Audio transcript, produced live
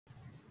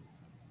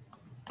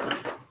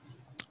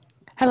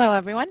Hello,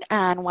 everyone,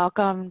 and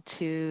welcome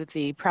to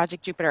the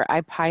Project Jupyter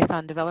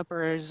IPython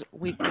Developers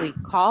Weekly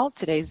Call.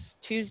 Today's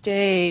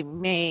Tuesday,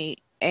 May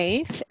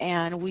 8th,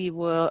 and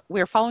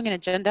we're following an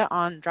agenda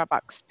on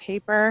Dropbox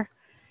paper,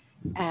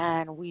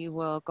 and we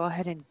will go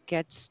ahead and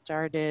get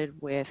started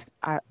with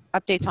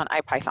updates on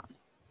IPython.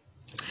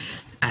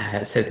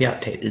 So the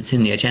update that's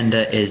in the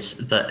agenda is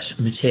that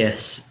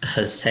Matthias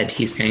has said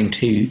he's going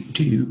to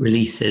do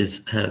releases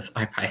of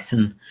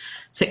IPython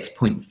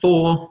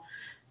 6.4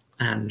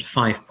 and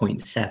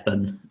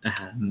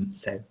 5.7.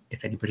 So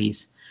if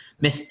anybody's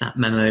missed that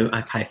memo,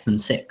 IPython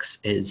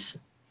 6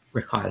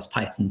 requires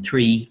Python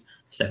 3,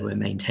 so we're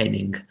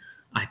maintaining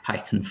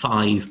IPython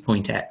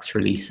 5.x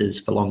releases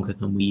for longer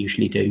than we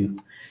usually do.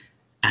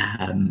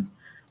 I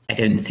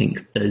don't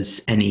think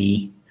there's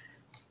any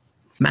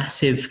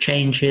massive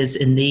changes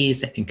in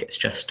these. I think it's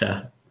just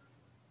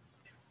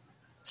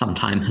some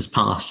time has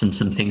passed and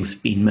some things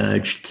have been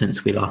merged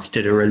since we last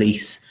did a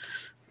release,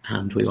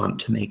 and we want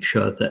to make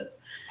sure that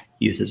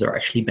users are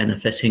actually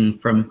benefiting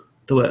from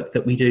the work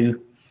that we do.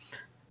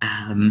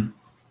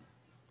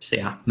 So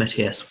yeah,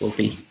 Matthias will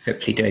be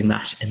hopefully doing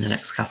that in the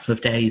next couple of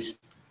days.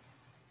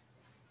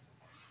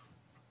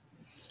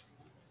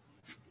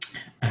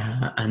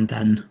 And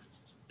then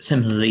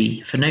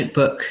similarly for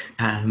Notebook,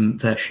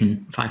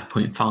 version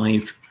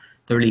 5.5,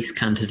 the release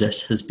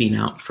candidate has been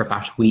out for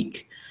about a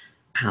week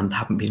and there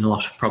haven't been a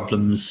lot of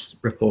problems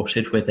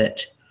reported with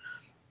it.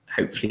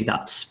 Hopefully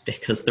that's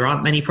because there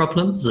aren't many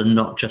problems and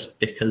not just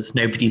because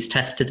nobody's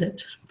tested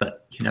it,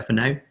 but you never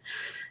know.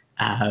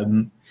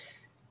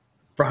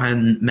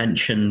 Brian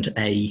mentioned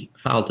a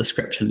file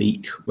descriptor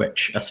leak,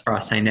 which as far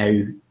as I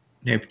know,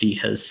 nobody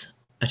has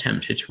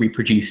attempted to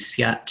reproduce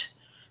yet.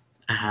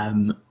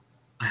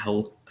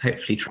 I'll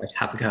hopefully try to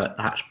have a go at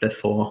that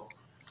before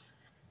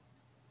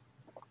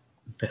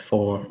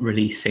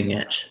releasing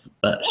it,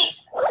 but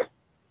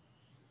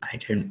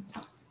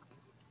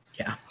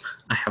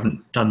I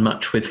haven't done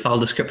much with file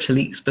descriptor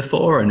leaks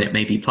before, and it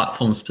may be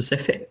platform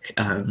specific,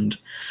 and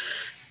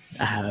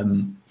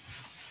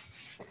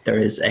there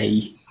is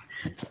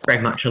very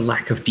much a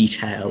lack of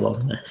detail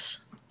on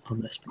this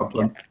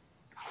problem.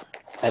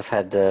 I've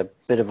had a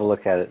bit of a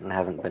look at it and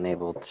haven't been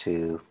able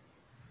to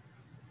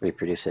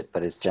reproduce it,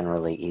 but it's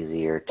generally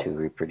easier to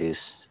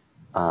reproduce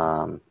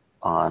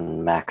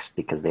on Macs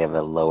because they have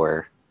a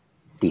lower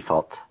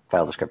default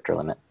file descriptor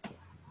limit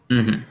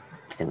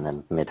in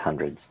the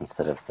mid-hundreds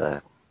instead of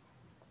the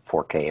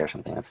 4K or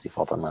something that's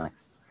default on Linux.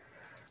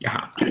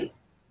 Yeah.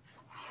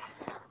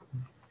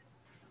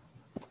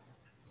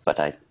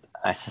 But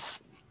I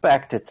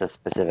suspect it's a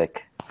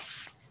specific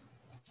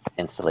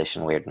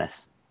installation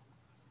weirdness.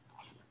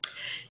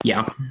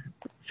 Yeah,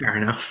 fair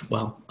enough.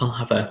 Well, I'll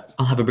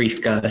have a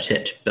brief go at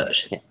it,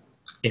 but yeah,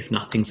 if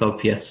nothing's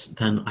obvious,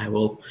 then I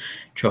will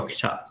chalk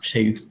it up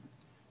to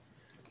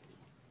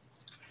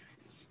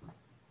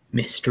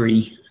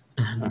mystery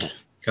and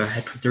go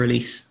ahead with the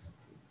release.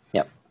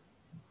 Yep.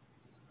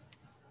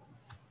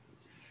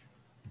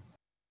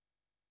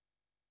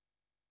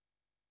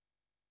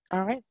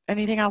 All right,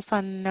 anything else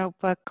on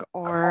Notebook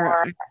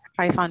or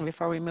Python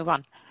before we move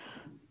on?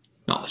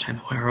 Not that I'm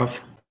aware of.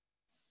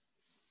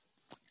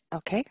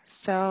 Okay,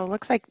 so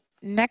looks like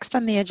next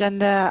on the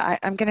agenda,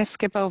 I'm going to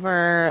skip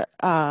over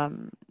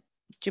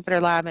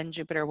Jupyter Lab and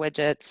Jupyter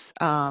Widgets.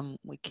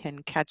 We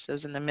can catch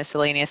those in the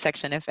miscellaneous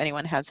section if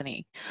anyone has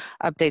any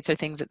updates or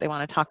things that they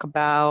want to talk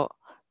about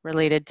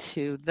related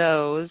to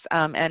those,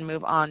 and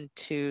move on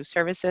to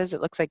services.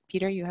 It looks like,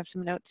 Peter, you have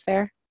some notes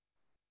there.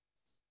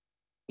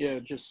 Yeah,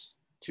 just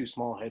two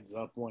small heads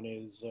up. One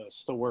is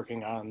still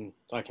working on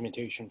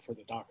documentation for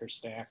the Docker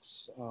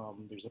stacks.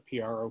 There's a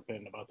PR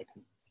open about the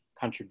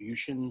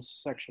contributions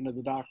section of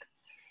the doc.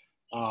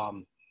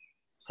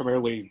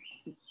 Primarily,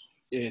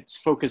 it's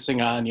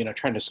focusing on,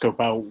 trying to scope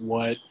out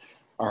what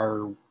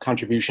are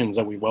contributions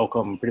that we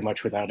welcome pretty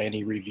much without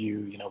any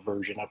review,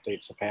 version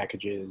updates to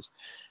packages,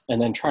 and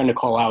then trying to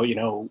call out,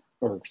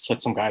 or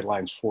set some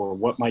guidelines for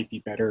what might be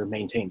better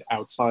maintained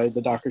outside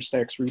the Docker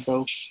stacks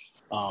repo,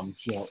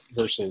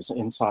 versus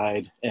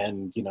inside,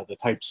 and, the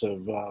types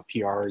of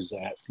PRs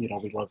that,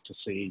 we'd love to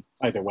see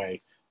either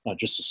way,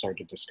 just to start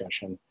a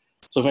discussion.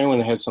 So if anyone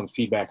has some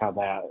feedback on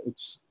that,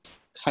 it's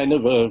kind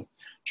of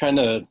trying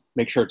to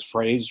make sure it's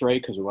phrased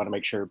right, because we want to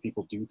make sure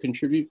people do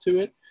contribute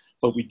to it,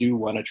 but we do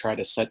want to try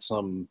to set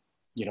some,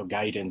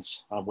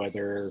 guidance on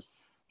whether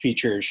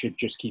features should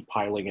just keep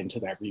piling into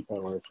that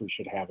repo or if we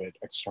should have it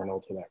external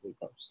to that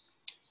repo.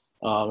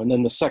 And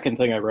then the second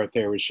thing I wrote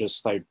there was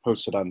just, I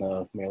posted on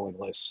the mailing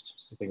list,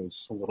 I think it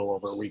was a little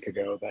over a week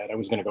ago, that I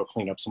was going to go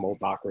clean up some old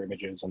Docker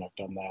images, and I've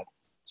done that.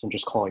 So I'm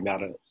just calling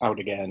that out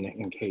again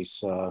in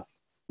case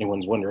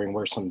anyone's wondering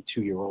where some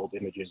 2-year-old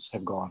images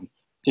have gone.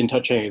 Didn't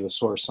touch any of the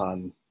source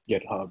on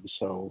GitHub,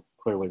 so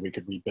clearly we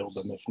could rebuild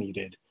them if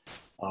needed.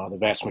 The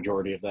vast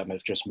majority of them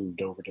have just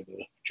moved over to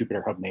the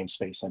Jupyter Hub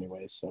namespace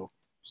anyway, so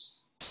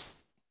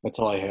that's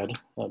all I had.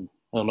 I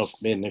don't know,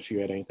 Min, if you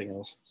had anything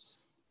else.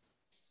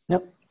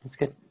 Nope, that's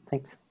good.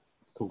 Thanks.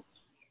 Cool.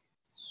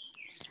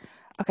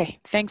 Okay,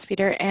 thanks,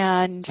 Peter.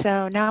 And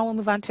so now we'll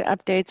move on to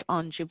updates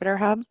on Jupyter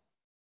Hub.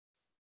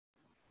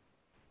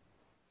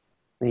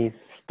 We've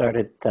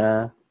started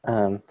the,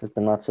 there's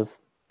been lots of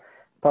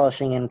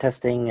polishing and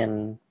testing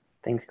and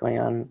things going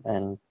on,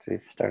 and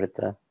we've started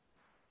the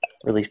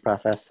release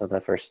process. So the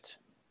first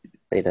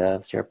beta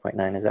of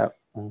 0.9 is out,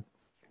 and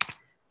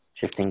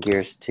shifting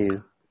gears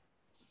to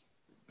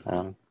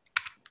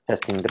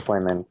testing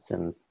deployments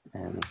and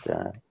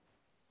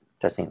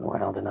testing in the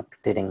wild and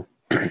updating,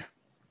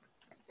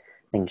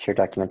 making sure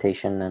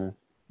documentation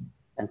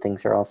and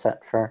things are all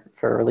set for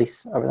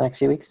release over the next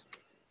few weeks.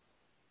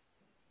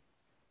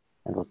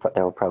 And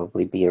there will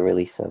probably be a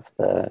release of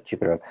the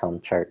Jupyter Hub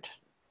Helm chart.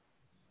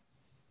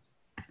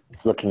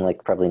 It's looking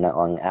like probably not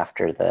long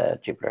after the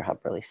Jupyter Hub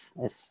release.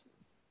 This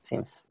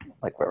seems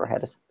like where we're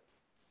headed.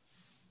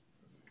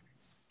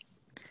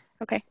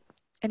 Okay.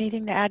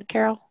 Anything to add,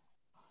 Carol?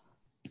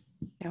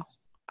 No.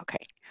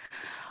 Okay.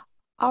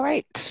 All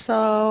right.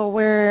 So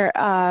we're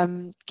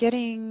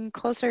getting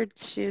closer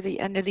to the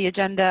end of the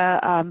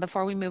agenda.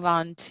 Before we move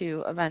on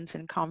to events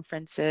and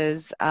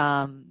conferences,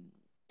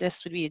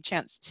 this would be a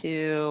chance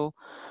to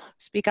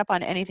speak up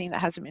on anything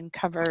that hasn't been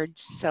covered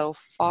so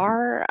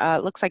far.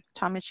 Looks like,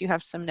 Thomas, you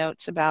have some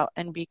notes about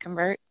NB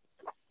Convert.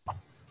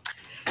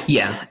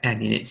 Yeah, I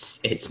mean,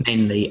 it's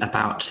mainly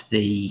about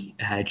the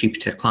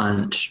Jupyter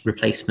client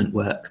replacement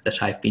work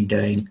that I've been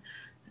doing,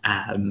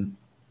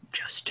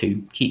 just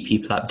to keep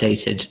people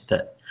updated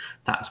that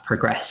that's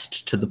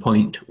progressed to the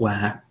point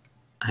where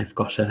I've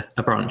got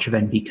a branch of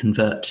NB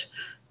Convert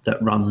that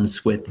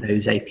runs with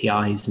those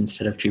APIs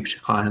instead of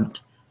Jupyter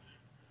client.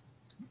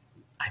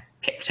 I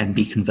picked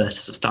NB Convert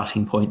as a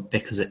starting point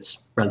because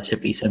it's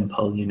relatively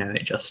simple. You know,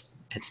 it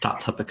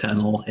starts up a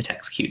kernel, it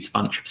executes a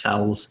bunch of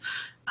cells,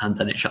 and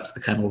then it shuts the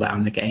kernel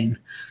down again.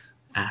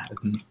 So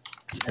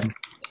it's a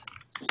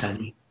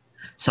fairly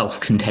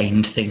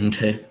self-contained thing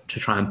to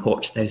try and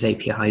port to those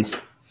APIs.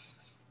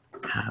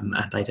 And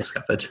I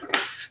discovered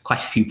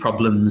quite a few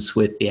problems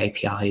with the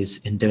APIs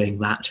in doing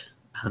that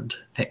and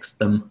fixed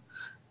them.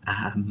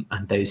 And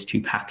those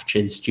two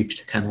packages,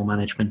 Jupyter Kernel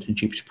Management and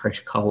Jupyter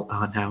Protocol,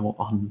 are now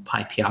on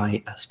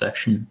PyPI as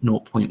version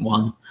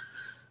 0.1.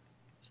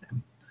 So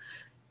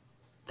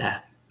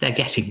they're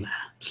getting there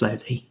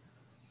slowly.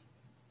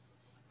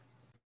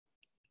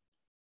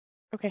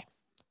 Okay.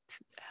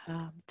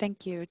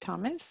 Thank you,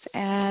 Thomas.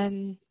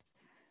 And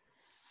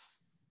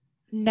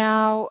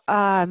now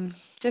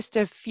just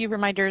a few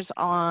reminders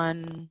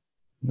on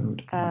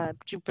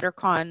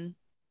JupyterCon.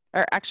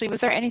 Or actually,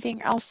 was there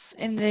anything else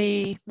in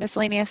the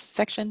miscellaneous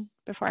section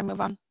before I move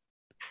on?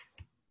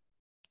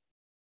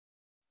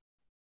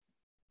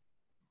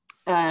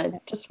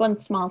 Just one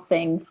small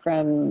thing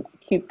from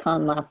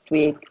KubeCon last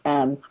week.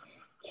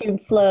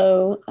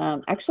 Kubeflow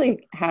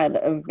actually had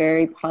a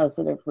very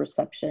positive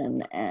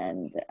reception,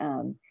 and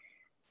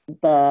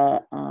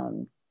the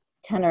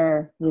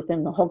tenor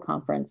within the whole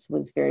conference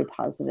was very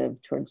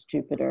positive towards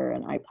Jupyter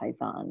and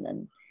IPython,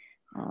 and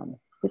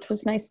which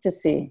was nice to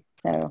see.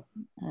 So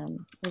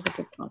it was a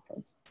good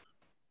conference.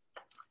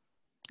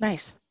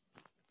 Nice.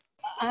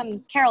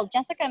 Carol,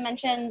 Jessica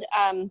mentioned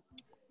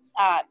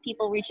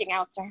people reaching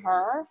out to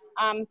her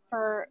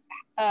for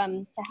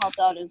to help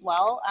out as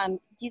well. Do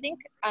you think?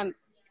 I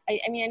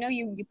mean, I know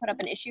you put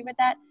up an issue with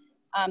that.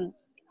 I'm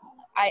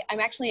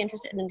actually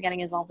interested in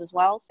getting involved as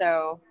well.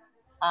 So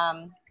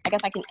I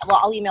guess I can. Well,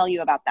 I'll email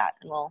you about that,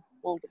 and we'll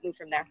move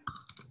from there.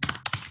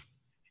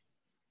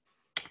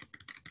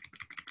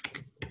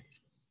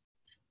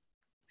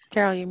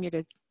 Carol, you're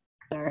muted.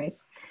 Sorry.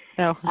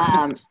 No.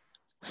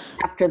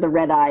 After the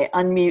red eye,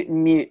 unmute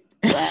and mute.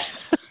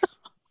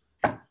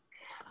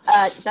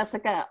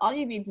 Jessica, all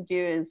you need to do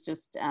is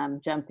just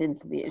jump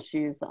into the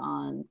issues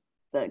on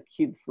the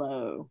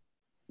Kubeflow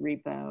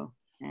repo,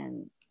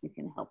 and you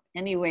can help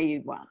any way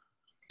you want.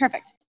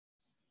 Perfect.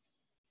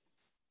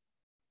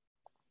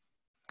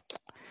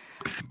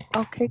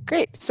 Okay,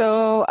 great.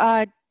 So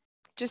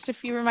just a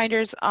few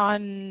reminders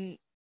on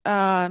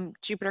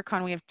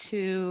JupyterCon. We have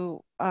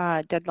two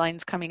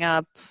deadlines coming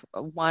up.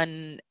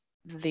 One,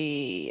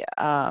 the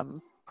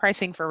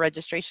pricing for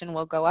registration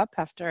will go up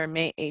after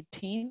May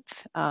 18th.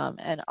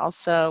 And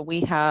also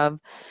we have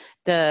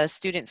the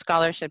student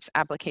scholarships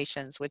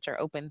applications, which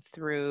are open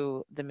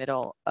through the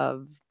middle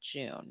of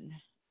June.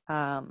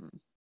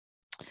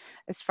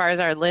 As far as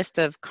our list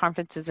of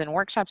conferences and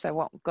workshops, I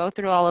won't go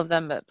through all of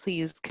them, but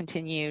please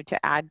continue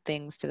to add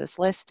things to this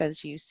list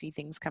as you see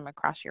things come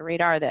across your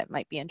radar that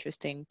might be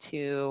interesting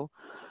to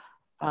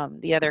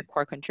the other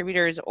core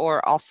contributors,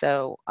 or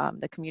also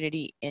the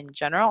community in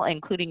general,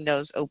 including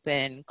those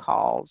open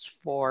calls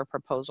for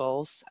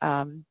proposals.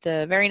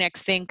 The very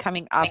next thing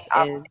coming up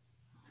is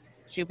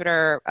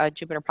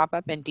Jupyter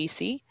pop-up in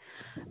DC.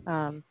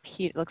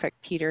 It looks like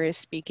Peter is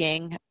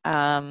speaking.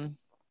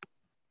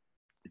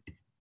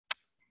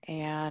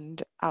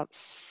 And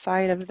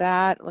outside of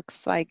that,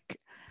 looks like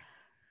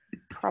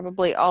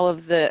probably all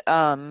of the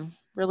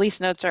release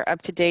notes are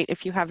up to date.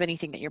 If you have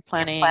anything that you're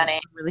planning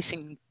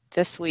releasing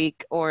this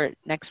week or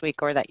next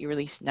week, or that you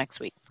release next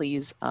week,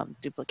 please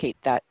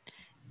duplicate that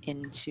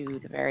into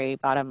the very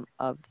bottom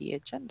of the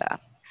agenda.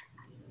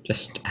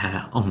 Just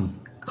on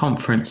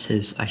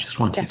conferences, I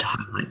just wanted to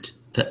highlight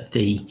that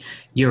the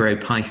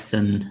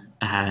EuroPython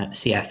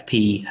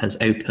CFP has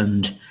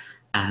opened.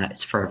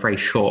 It's for a very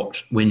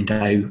short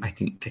window, I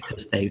think,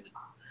 because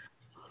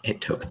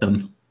it took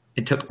them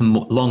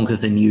longer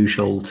than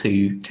usual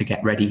to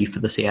get ready for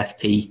the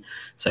CFP.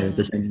 So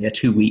there's only a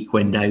 2-week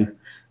window.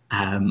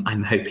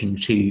 I'm hoping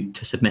to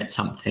submit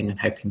something and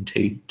hoping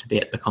to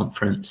be at the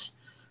conference.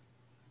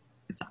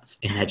 That's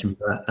in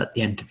Edinburgh at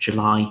the end of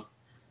July.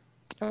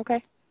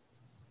 Okay.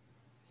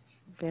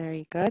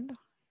 Very good.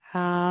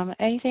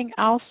 Anything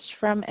else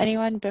from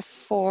anyone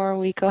before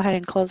we go ahead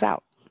and close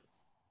out?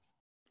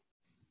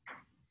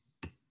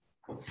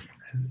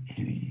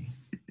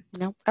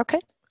 No? Okay.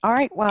 All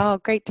right. Well,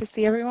 great to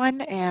see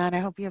everyone, and I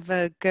hope you have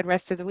a good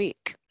rest of the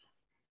week.